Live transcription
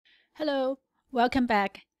Hello, welcome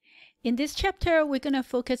back. In this chapter, we're going to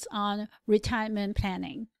focus on retirement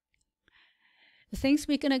planning. The things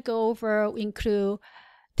we're going to go over include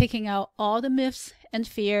taking out all the myths and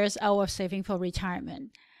fears out of saving for retirement.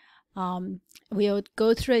 We'll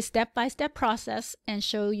go through a step-by-step process and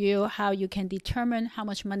show you how you can determine how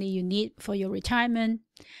much money you need for your retirement.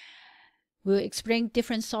 We'll explain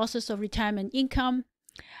different sources of retirement income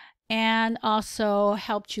and also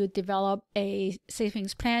help you develop a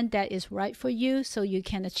savings plan that is right for you so you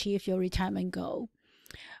can achieve your retirement goal.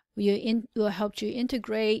 We'll help you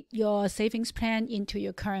integrate your savings plan into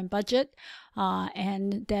your current budget,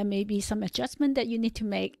 and there may be some adjustment that you need to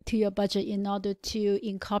make to your budget in order to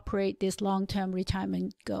incorporate this long-term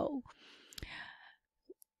retirement goal.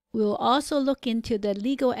 We'll also look into the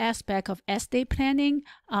legal aspect of estate planning,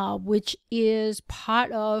 which is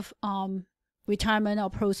part of retirement or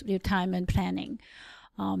post-retirement planning.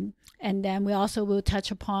 And then we also will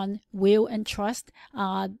touch upon will and trust.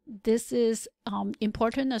 This is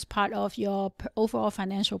important as part of your overall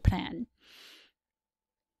financial plan.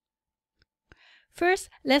 First,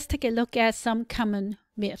 let's take a look at some common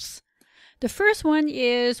myths. The first one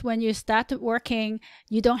is when you started working,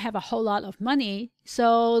 you don't have a whole lot of money.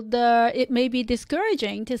 So it may be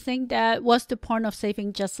discouraging to think that what's the point of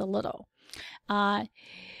saving just a little?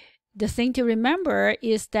 The thing to remember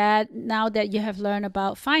is that now that you have learned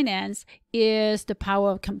about finance is the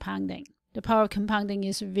power of compounding. The power of compounding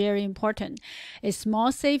is very important. A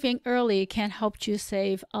small saving early can help you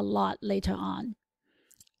save a lot later on.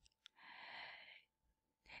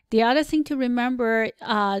 The other thing to remember,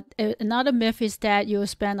 another myth is that you'll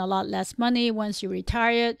spend a lot less money once you're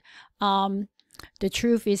retired. The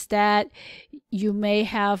truth is that you may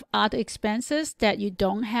have other expenses that you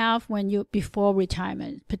don't have before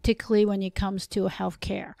retirement, particularly when it comes to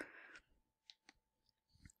healthcare.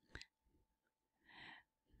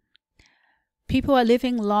 People are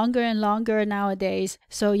living longer and longer nowadays,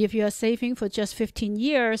 so if you are saving for just 15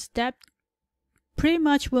 years, that pretty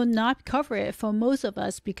much will not cover it for most of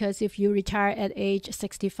us, because if you retire at age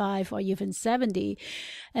 65 or even 70,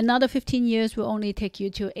 another 15 years will only take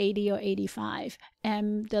you to 80 or 85.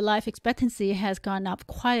 And the life expectancy has gone up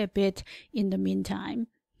quite a bit in the meantime.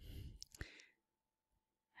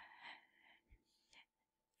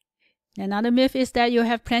 Another myth is that you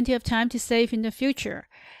have plenty of time to save in the future.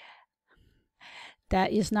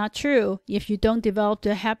 That is not true. If you don't develop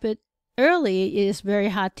the habit early, it is very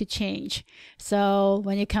hard to change. So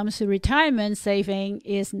when it comes to retirement, saving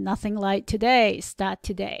is nothing like today. Start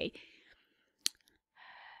today.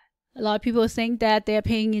 A lot of people think that they're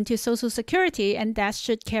paying into Social Security and that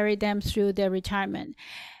should carry them through their retirement.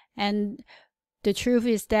 And the truth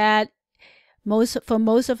is that for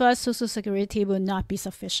most of us, Social Security will not be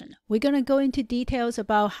sufficient. We're going to go into details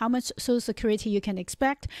about how much Social Security you can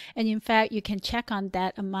expect. And in fact, you can check on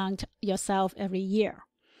that amount yourself every year.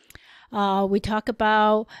 We talk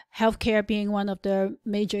about healthcare being one of the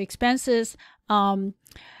major expenses. And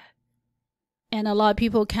a lot of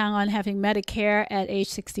people count on having Medicare at age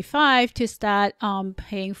 65 to start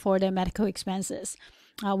paying for their medical expenses.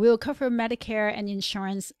 We'll cover Medicare and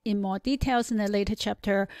insurance in more details in a later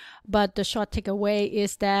chapter, but the short takeaway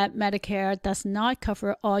is that Medicare does not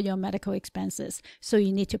cover all your medical expenses, so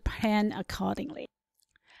you need to plan accordingly.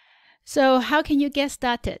 So how can you get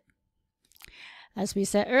started? As we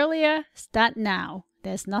said earlier, start now.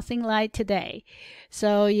 There's nothing like today.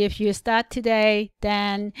 So if you start today,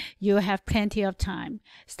 then you have plenty of time.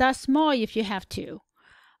 Start small if you have to.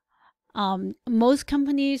 Most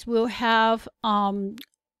companies will have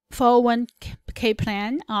 401k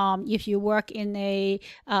plan. If you work in a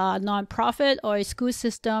nonprofit or a school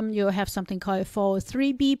system, you'll have something called a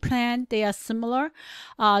 403b plan. They are similar.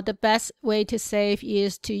 The best way to save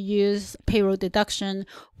is to use payroll deduction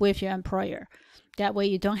with your employer. That way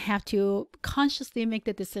you don't have to consciously make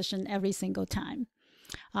the decision every single time.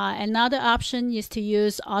 Another option is to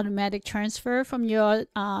use automatic transfer from your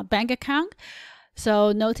bank account.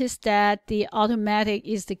 So notice that the automatic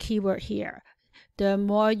is the keyword here. The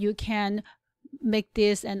more you can make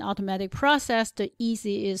this an automatic process, the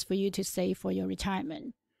easier it is for you to save for your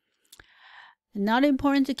retirement. Another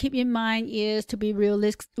important to keep in mind is to be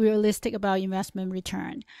realistic about investment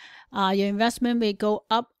return. Your investment may go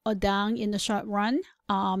up or down in the short run.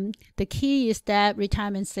 The key is that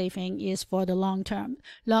retirement saving is for the long term.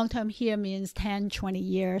 Long term here means 10, 20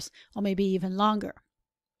 years, or maybe even longer.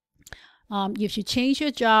 If you change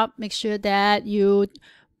your job, make sure that you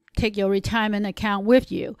take your retirement account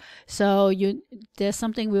with you. So there's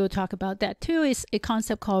something we will talk about that too, is a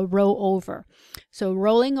concept called rollover. So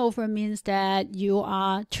rolling over means that you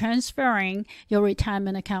are transferring your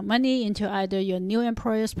retirement account money into either your new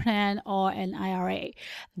employer's plan or an IRA.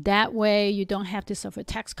 That way you don't have to suffer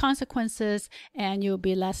tax consequences and you'll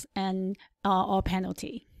be less or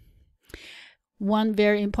penalty. One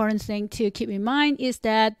very important thing to keep in mind is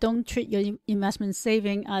that don't treat your investment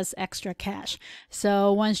saving as extra cash.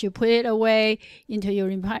 So once you put it away into your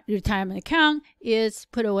retirement account, it's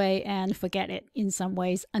put away and forget it in some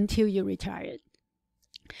ways until you retire it.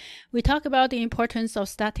 We talk about the importance of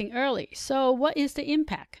starting early. So what is the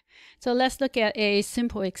impact? So let's look at a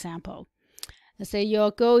simple example. Let's say your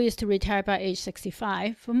goal is to retire by age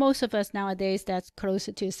 65. For most of us nowadays, that's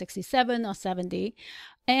closer to 67 or 70.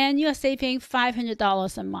 And you're saving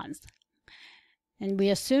 $500 a month. And we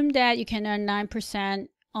assume that you can earn 9%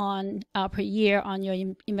 per year on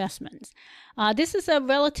your investments. This is a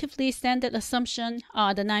relatively standard assumption,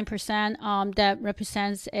 the 9%, that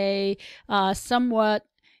represents a somewhat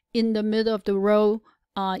in the middle of the road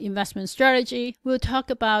investment strategy. We'll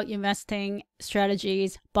talk about investing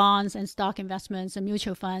strategies, bonds and stock investments and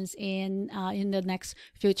mutual funds in the next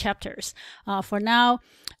few chapters. For now,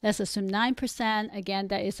 let's assume 9%. Again,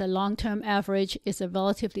 that is a long-term average. It's a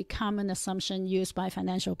relatively common assumption used by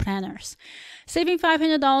financial planners. Saving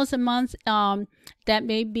 $500 a month, that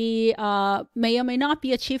may or may not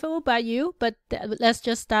be achievable by you, but let's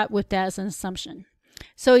just start with that as an assumption.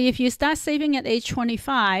 So if you start saving at age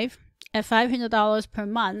 25, at $500 per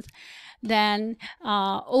month, then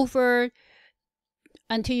over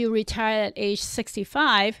until you retire at age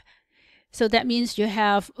 65, so that means you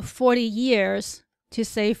have 40 years to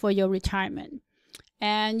save for your retirement,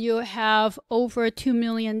 and you have over $2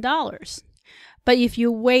 million. But if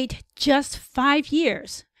you wait just 5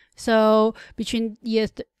 years, so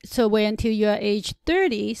wait until you're age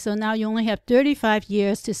 30, so now you only have 35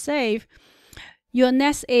 years to save, your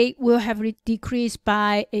nest egg will have decreased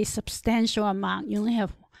by a substantial amount. You only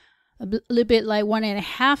have a little bit like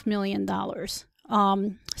 $1.5 million.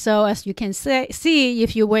 So as you can see,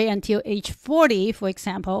 if you wait until age 40, for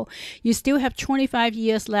example, you still have 25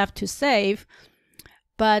 years left to save,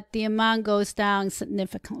 but the amount goes down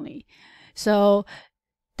significantly. So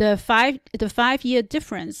the 5-year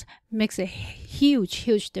difference makes a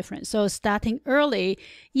huge difference. So starting early,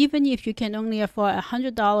 even if you can only afford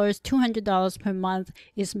 $100, $200 per month,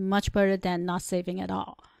 is much better than not saving at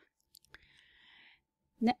all.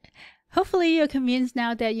 Hopefully you're convinced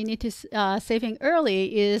now that you need to saving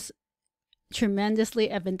early is tremendously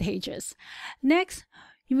advantageous. Next,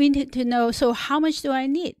 you need to know, so how much do I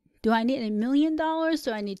need? Do I need $1 million?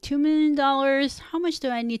 Do I need $2 million? How much do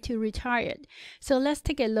I need to retire? So let's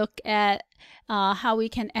take a look at how we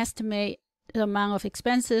can estimate the amount of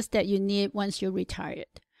expenses that you need once you're retired.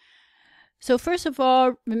 So first of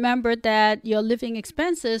all, remember that your living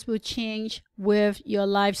expenses will change with your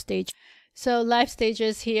life stage. So life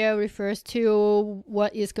stages here refers to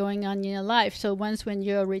what is going on in your life. So when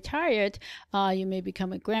you're retired, you may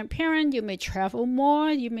become a grandparent, you may travel more,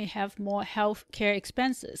 you may have more health care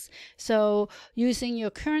expenses. So using your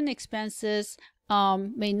current expenses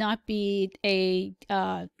may not be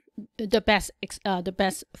the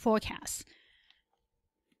best forecast.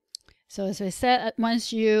 So as I said,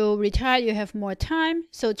 once you retire, you have more time.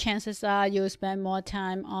 So chances are you'll spend more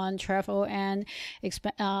time on travel and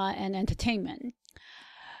entertainment.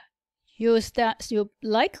 You'll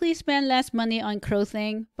likely spend less money on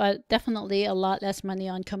clothing, but definitely a lot less money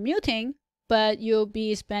on commuting. But you'll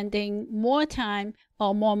be spending more time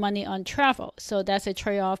or more money on travel. So that's a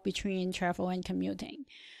trade-off between travel and commuting.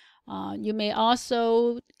 You may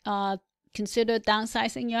also consider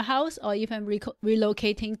downsizing your house or even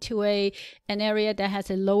relocating to an area that has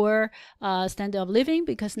a lower standard of living,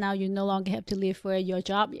 because now you no longer have to live where your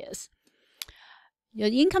job is. Your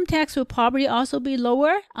income tax will probably also be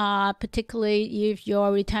lower, particularly if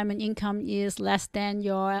your retirement income is less than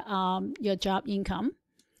your job income.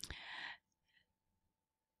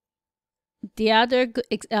 The other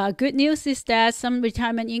good news is that some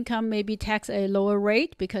retirement income may be taxed at a lower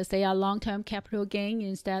rate because they are long-term capital gain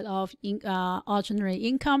instead of ordinary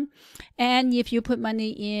income. And if you put money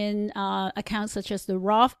in accounts such as the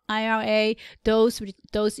Roth IRA,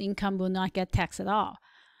 those income will not get taxed at all.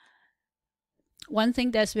 One thing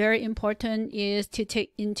that's very important is to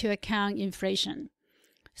take into account inflation.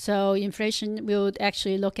 So inflation, we'll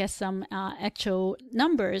actually look at some actual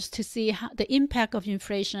numbers to see how the impact of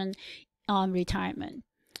inflation on retirement.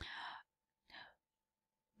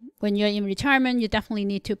 When you're in retirement, you definitely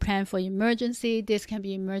need to plan for emergency. This can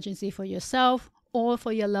be emergency for yourself or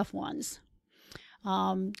for your loved ones.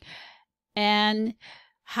 And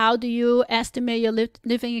how do you estimate your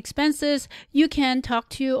living expenses? You can talk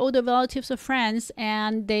to older relatives or friends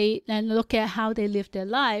and look at how they live their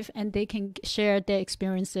life, and they can share their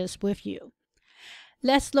experiences with you.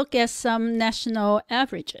 Let's look at some national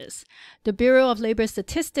averages. The Bureau of Labor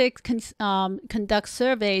Statistics conducts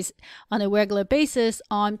surveys on a regular basis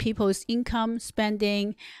on people's income,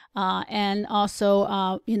 spending, and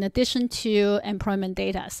also in addition to employment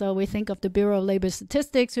data. So we think of the Bureau of Labor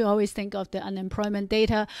Statistics, we always think of the unemployment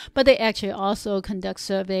data, but they actually also conduct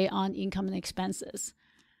survey on income and expenses.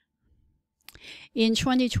 In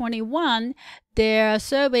 2021, their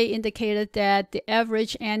survey indicated that the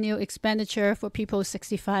average annual expenditure for people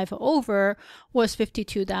 65 or over was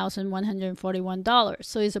 $52,141.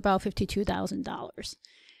 So it's about $52,000.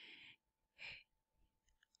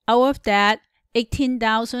 Out of that,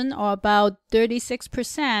 $18,000 or about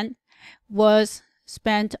 36% was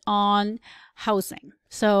spent on housing.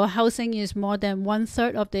 So housing is more than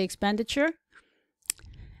 1/3 of the expenditure.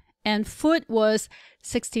 And food was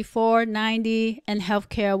 $64.90, and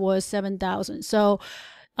healthcare was $7,000. So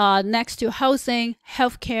next to housing,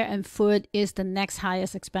 healthcare and food is the next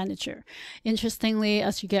highest expenditure. Interestingly,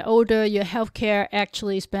 as you get older, your healthcare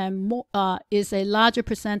actually is a larger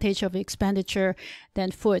percentage of expenditure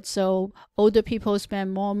than food. So older people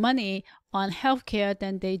spend more money on healthcare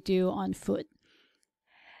than they do on food.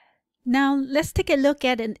 Now, let's take a look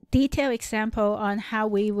at a detailed example on how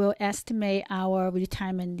we will estimate our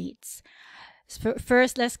retirement needs.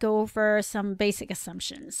 First, let's go over some basic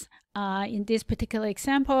assumptions. In this particular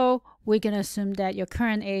example, we're going to assume that your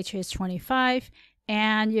current age is 25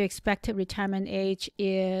 and your expected retirement age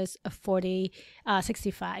is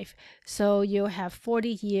 65. So you have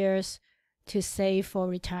 40 years to save for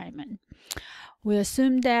retirement. We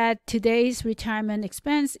assume that today's retirement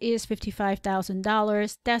expense is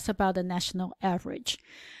 $55,000. That's about the national average.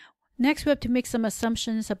 Next, we have to make some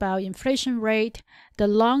assumptions about inflation rate. The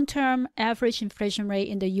long-term average inflation rate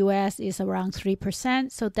in the US is around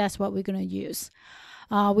 3%, so that's what we're going to use.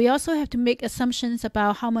 We also have to make assumptions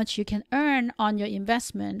about how much you can earn on your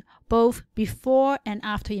investment, both before and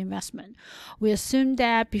after investment. We assume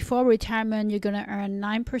that before retirement, you're going to earn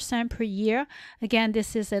 9% per year. Again,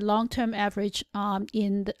 this is a long-term average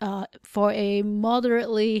for a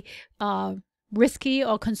moderately risky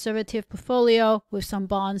or conservative portfolio with some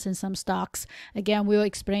bonds and some stocks. Again, we'll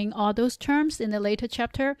explain all those terms in a later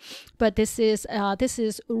chapter, but this is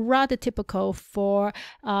rather typical for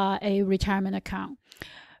a retirement account.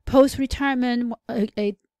 Post-retirement,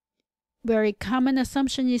 a very common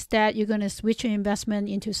assumption is that you're going to switch your investment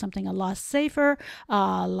into something a lot safer,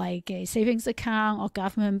 like a savings account or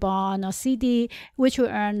government bond or CD, which will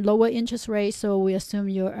earn lower interest rates. So we assume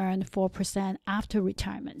you earn 4% after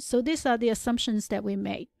retirement. So these are the assumptions that we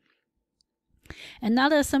make.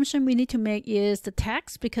 Another assumption we need to make is the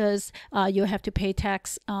tax, because you have to pay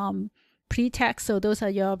tax pre-tax, so those are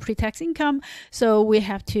your pre-tax income, so we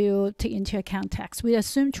have to take into account tax. We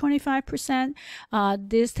assume 25%.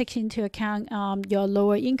 This takes into account your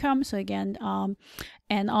lower income, so again,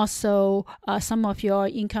 and also some of your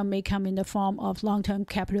income may come in the form of long-term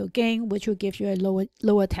capital gain, which will give you a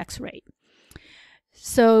lower tax rate.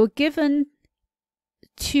 So in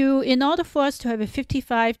order for us to have a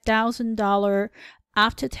 $55,000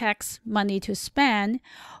 after-tax money to spend,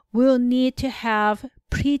 we'll need to have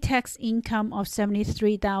pre-tax income of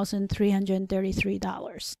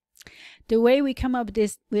 $73,333. The way we come up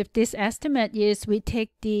with this estimate is we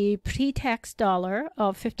take the pre-tax dollar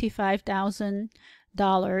of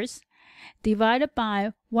 $55,000 divided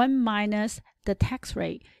by 1 minus the tax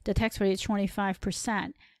rate. The tax rate is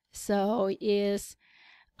 25%. So it is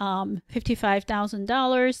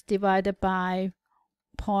 $55,000 divided by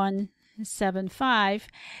 0.75,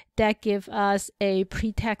 that gives us a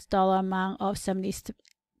pre-tax dollar amount of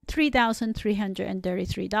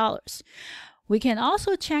 $73,333. We can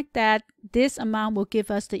also check that this amount will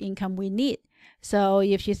give us the income we need. So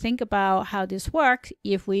if you think about how this works,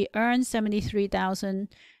 if we earn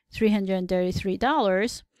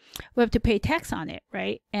 $73,333, we have to pay tax on it,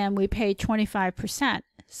 right? And we pay 25%.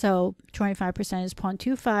 So 25% is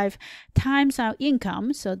 0.25 times our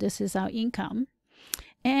income. So this is our income.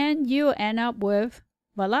 And you end up with,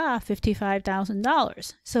 voila,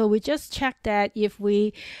 $55,000. So we just checked that if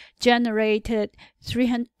we generated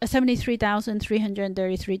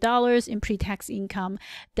 $73,333 in pre-tax income,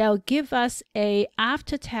 that'll give us a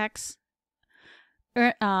after-tax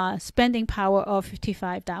spending power of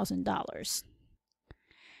 $55,000.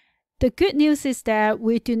 The good news is that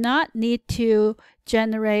we do not need to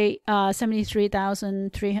generate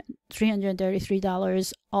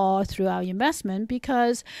 $73,333 all through our investment,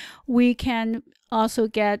 because we can also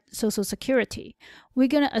get Social Security. We're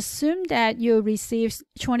going to assume that you receive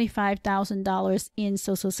 $25,000 in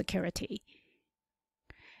Social Security.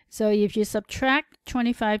 So if you subtract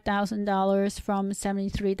 $25,000 from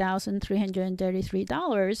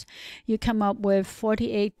 $73,333, you come up with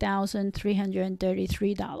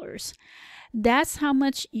 $48,333. That's how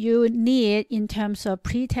much you need in terms of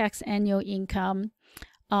pre-tax annual income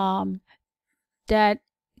that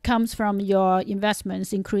comes from your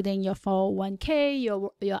investments, including your 401k,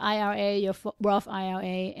 your IRA, your Roth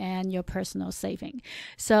IRA, and your personal saving.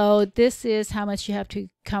 So this is how much you have to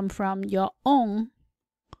come from your own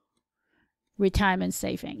retirement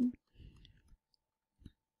saving.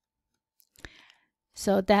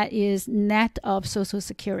 So that is net of Social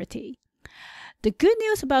Security. The good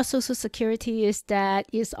news about Social Security is that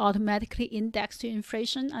it's automatically indexed to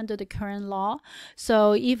inflation under the current law.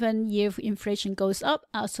 So even if inflation goes up,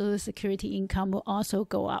 our Social Security income will also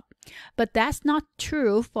go up. But that's not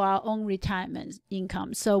true for our own retirement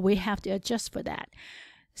income. So we have to adjust for that.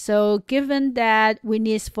 So given that we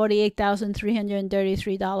need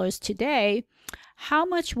 $48,333 today, how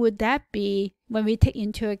much would that be when we take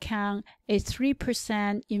into account a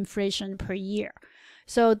 3% inflation per year?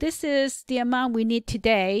 So this is the amount we need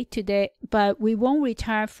today, but we won't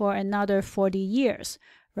retire for another 40 years,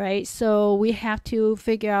 right? So we have to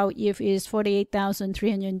figure out if it's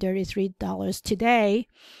 $48,333 today,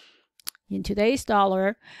 in today's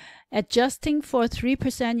dollar, adjusting for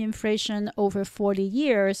 3% inflation over 40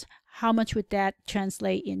 years, how much would that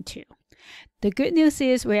translate into? The good news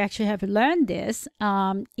is we actually have learned this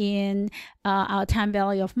in our time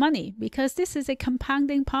value of money, because this is a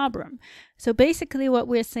compounding problem. So basically what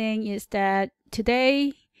we're saying is that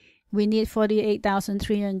today we need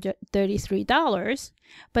 $48,333,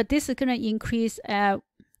 but this is going to increase at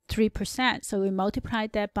 3%. So we multiply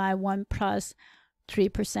that by 1 plus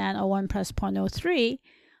 3% or 1 plus 0.03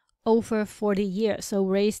 over 40 years. So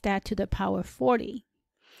raise that to the power of 40.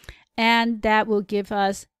 And that will give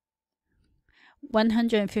us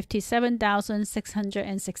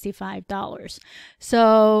 $157,665.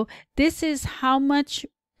 So this is how much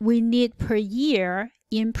we need per year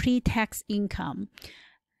in pre-tax income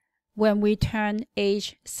when we turn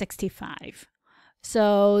age 65.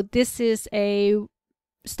 So this is a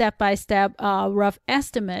step-by-step rough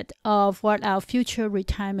estimate of what our future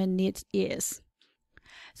retirement needs is.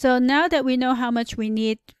 So now that we know how much we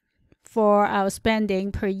need for our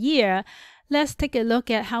spending per year, let's take a look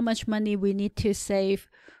at how much money we need to save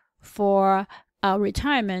for our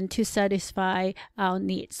retirement to satisfy our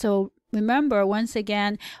needs. So remember, once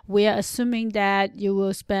again, we are assuming that you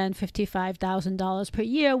will spend $55,000 per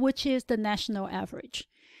year, which is the national average.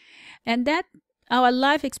 And that our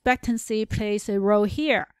life expectancy plays a role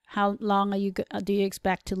here. How long do you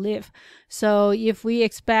expect to live? So if we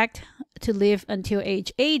expect to live until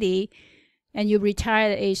age 80 and you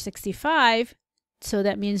retire at age 65, so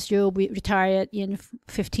that means you'll be retired in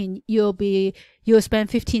 15. You'll spend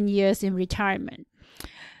 15 years in retirement.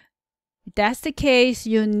 If that's the case,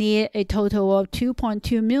 you need a total of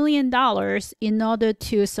 $2.2 million in order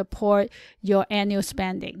to support your annual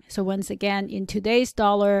spending. So once again, in today's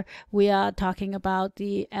dollar, we are talking about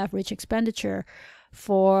the average expenditure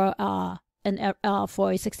for a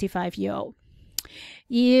 65-year-old.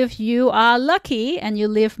 If you are lucky and you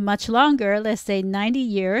live much longer, let's say 90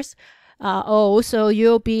 years. So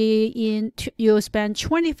you'll spend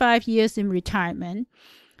 25 years in retirement,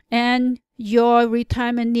 and your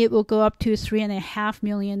retirement need will go up to $3.5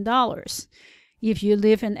 million. If you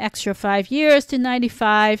live an extra 5 years to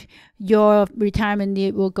 95, your retirement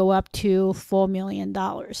need will go up to $4 million.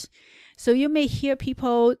 So you may hear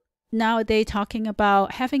people nowadays talking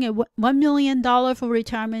about having a $1 million for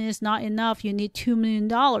retirement is not enough. You need $2 million.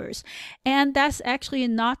 And that's actually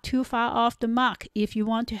not too far off the mark. If you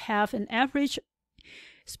want to have an average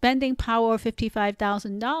spending power of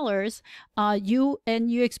 $55,000, you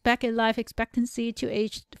expect a life expectancy to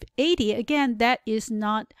age 80. Again, that is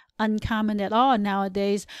not uncommon at all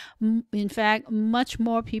nowadays. In fact, much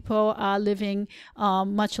more people are living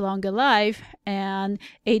much longer life, and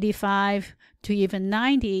 85 to even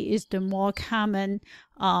 90 is the more common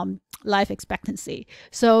life expectancy.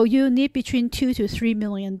 So you need between $2 to $3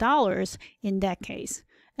 million in that case.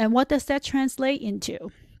 And what does that translate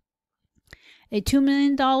into? A $2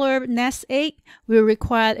 million nest egg will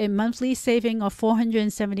require a monthly saving of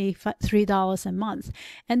 $473 a month.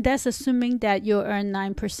 And that's assuming that you earn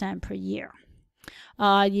 9% per year.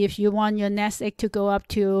 if you want your nest egg to go up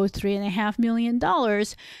to $3.5 million,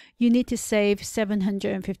 you need to save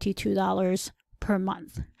 $752 per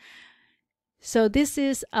month. So this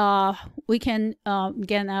is, we can,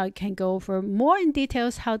 again, I can go over more in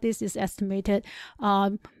details how this is estimated.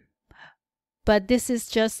 But this is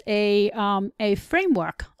just a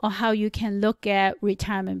framework on how you can look at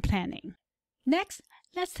retirement planning. Next,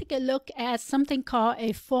 let's take a look at something called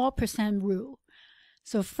a 4% rule.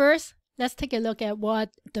 So first, let's take a look at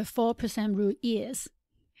what the 4% rule is.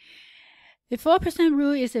 The 4%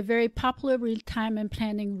 rule is a very popular retirement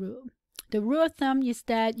planning rule. The rule of thumb is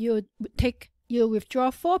that you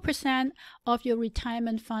withdraw 4% of your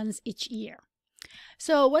retirement funds each year.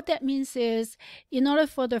 So what that means is, in order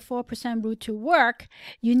for the 4% rule to work,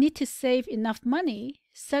 you need to save enough money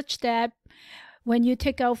such that when you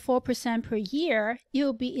take out 4% per year, it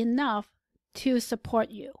will be enough to support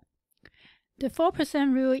you. The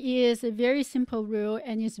 4% rule is a very simple rule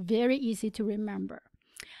and it's very easy to remember.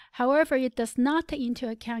 However, it does not take into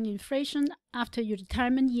account inflation after your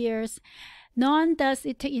retirement years, nor does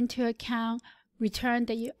it take into account return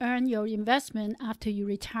that you earn your investment after you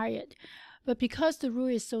retired. But because the rule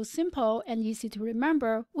is so simple and easy to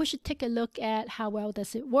remember, we should take a look at how well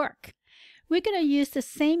does it work. We're going to use the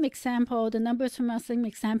same example, the numbers from our same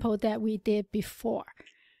example that we did before.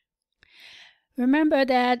 Remember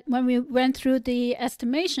that when we went through the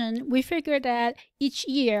estimation, we figured that each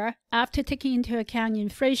year, after taking into account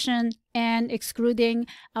inflation and excluding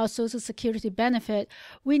our Social Security benefit,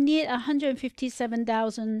 we need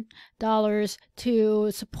 $157,000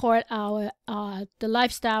 to support our the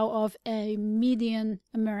lifestyle of a median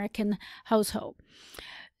American household.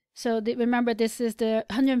 So remember, this is the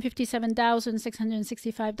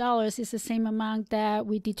 $157,665 is the same amount that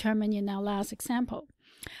we determined in our last example.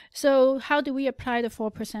 So how do we apply the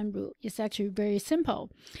 4% rule? It's actually very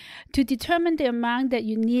simple. To determine the amount that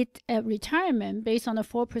you need at retirement based on the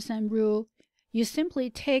 4% rule, you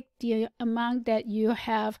simply take the amount that you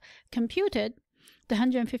have computed, the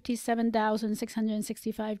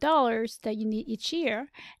 $157,665 that you need each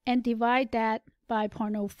year, and divide that by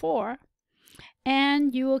 0.04,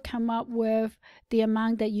 and you will come up with the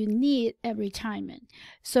amount that you need at retirement.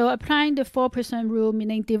 So applying the 4% rule,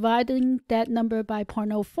 meaning dividing that number by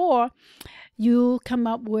 0.04, you come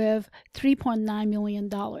up with $3.9 million.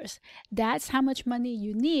 That's how much money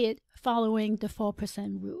you need following the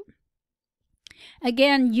 4% rule.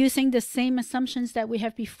 Again, using the same assumptions that we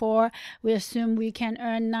have before, we assume we can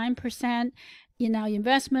earn 9% in our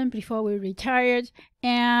investment before we retired,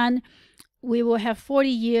 and we will have 40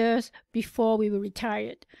 years before we will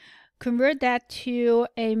retire. Convert that to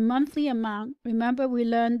a monthly amount. Remember, we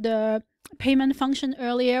learned the payment function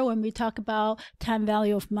earlier when we talk about time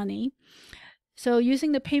value of money. So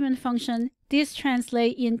using the payment function, this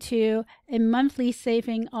translates into a monthly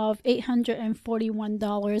saving of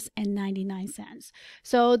 $841.99.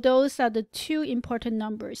 So those are the two important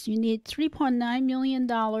numbers. You need $3.9 million.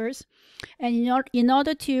 And in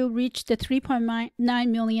order to reach the $3.9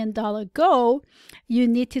 million goal, you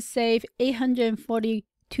need to save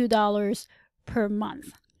 $842 per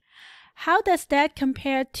month. How does that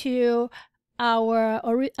compare to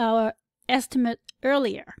our estimate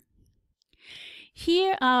earlier?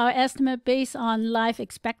 Here, our estimate based on life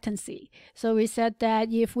expectancy. So we said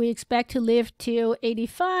that if we expect to live to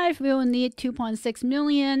 85, we will need $2.6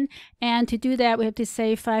 million. And to do that, we have to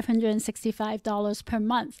save $565 per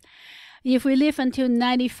month. If we live until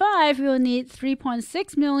 95, we will need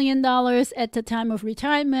 $3.6 million at the time of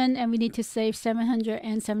retirement, and we need to save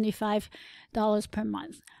 $775 per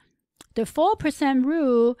month. The 4%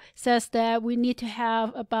 rule says that we need to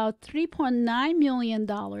have about $3.9 million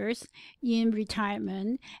in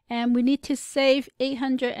retirement, and we need to save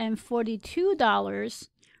 $842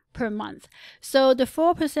 per month. So the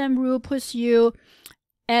 4% rule puts you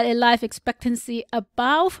at a life expectancy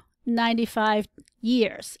above 95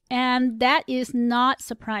 years, and that is not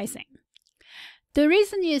surprising. The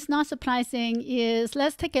reason it's not surprising is,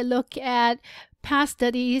 let's take a look at past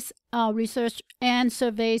studies, research, and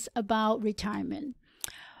surveys about retirement.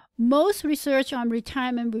 Most research on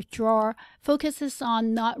retirement withdrawal focuses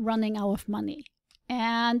on not running out of money.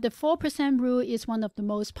 And the 4% rule is one of the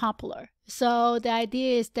most popular. So the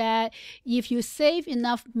idea is that if you save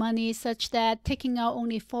enough money such that taking out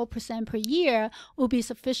only 4% per year will be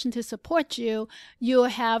sufficient to support you, you'll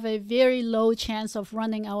have a very low chance of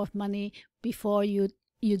running out of money before you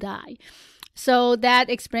die. So that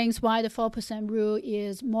explains why the 4% rule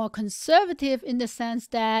is more conservative, in the sense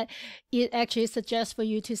that it actually suggests for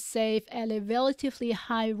you to save at a relatively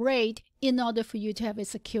high rate in order for you to have a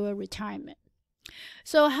secure retirement.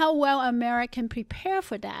 So how well Americans prepare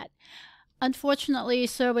for that? unfortunately,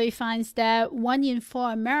 survey finds that 1 in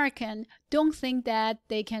 4 Americans don't think that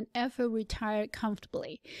they can ever retire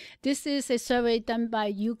comfortably. This is a survey done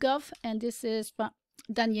by YouGov, and this is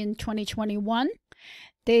done in 2021.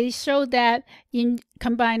 They show that in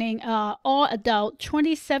combining all adult,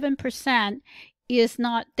 27%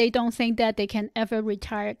 they don't think that they can ever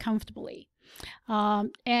retire comfortably.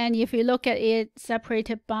 And if you look at it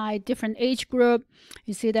separated by different age group,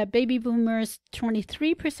 you see that baby boomers,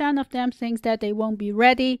 23% of them think that they won't be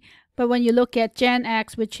ready. But when you look at Gen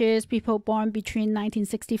X, which is people born between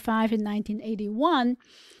 1965 and 1981,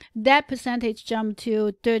 that percentage jumped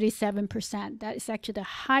to 37%. That is actually the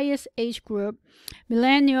highest age group.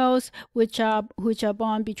 Millennials, which are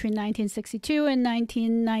born between 1962 and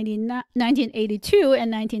 1982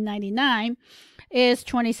 and 1999, is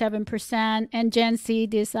 27%, and Gen Z,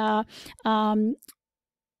 these are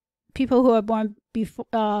people who are born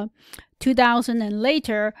before 2000 and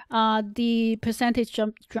later, the percentage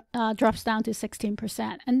drops down to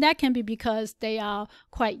 16%, and that can be because they are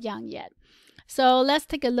quite young yet. So let's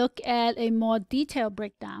take a look at a more detailed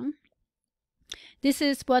breakdown. This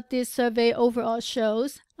is what this survey overall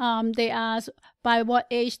shows. They ask, by what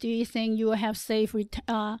age do you think you will have saved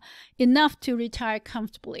enough to retire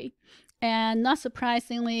comfortably? And not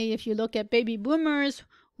surprisingly, if you look at baby boomers,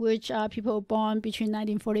 which are people born between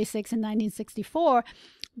 1946 and 1964,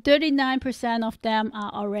 39% of them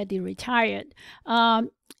are already retired.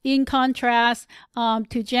 In contrast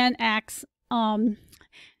to Gen X, in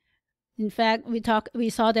fact, we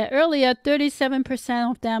saw that earlier,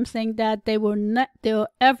 37% of them think that they don't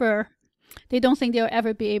think they'll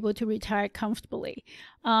ever be able to retire comfortably.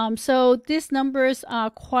 So these numbers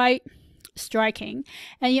are quite striking.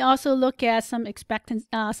 And you also look at some expectations.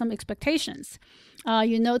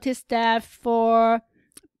 You notice that for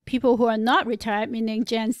people who are not retired, meaning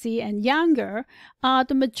Gen Z and younger,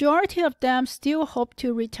 the majority of them still hope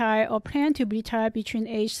to retire or plan to retire between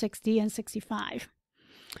age 60 and 65.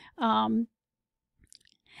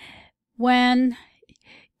 When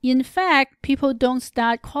in fact, people don't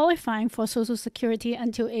start qualifying for Social Security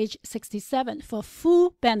until age 67 for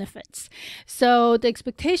full benefits. So the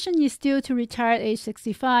expectation is still to retire at age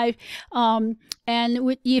 65. And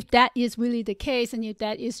if that is really the case, and if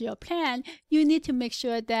that is your plan, you need to make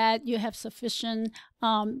sure that you have sufficient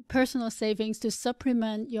personal savings to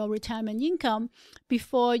supplement your retirement income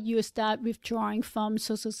before you start withdrawing from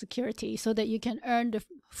Social Security so that you can earn the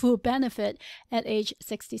full benefit at age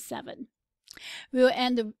 67. We'll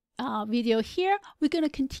end the video here. We're going to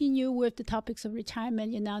continue with the topics of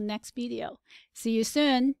retirement in our next video. See you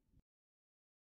soon.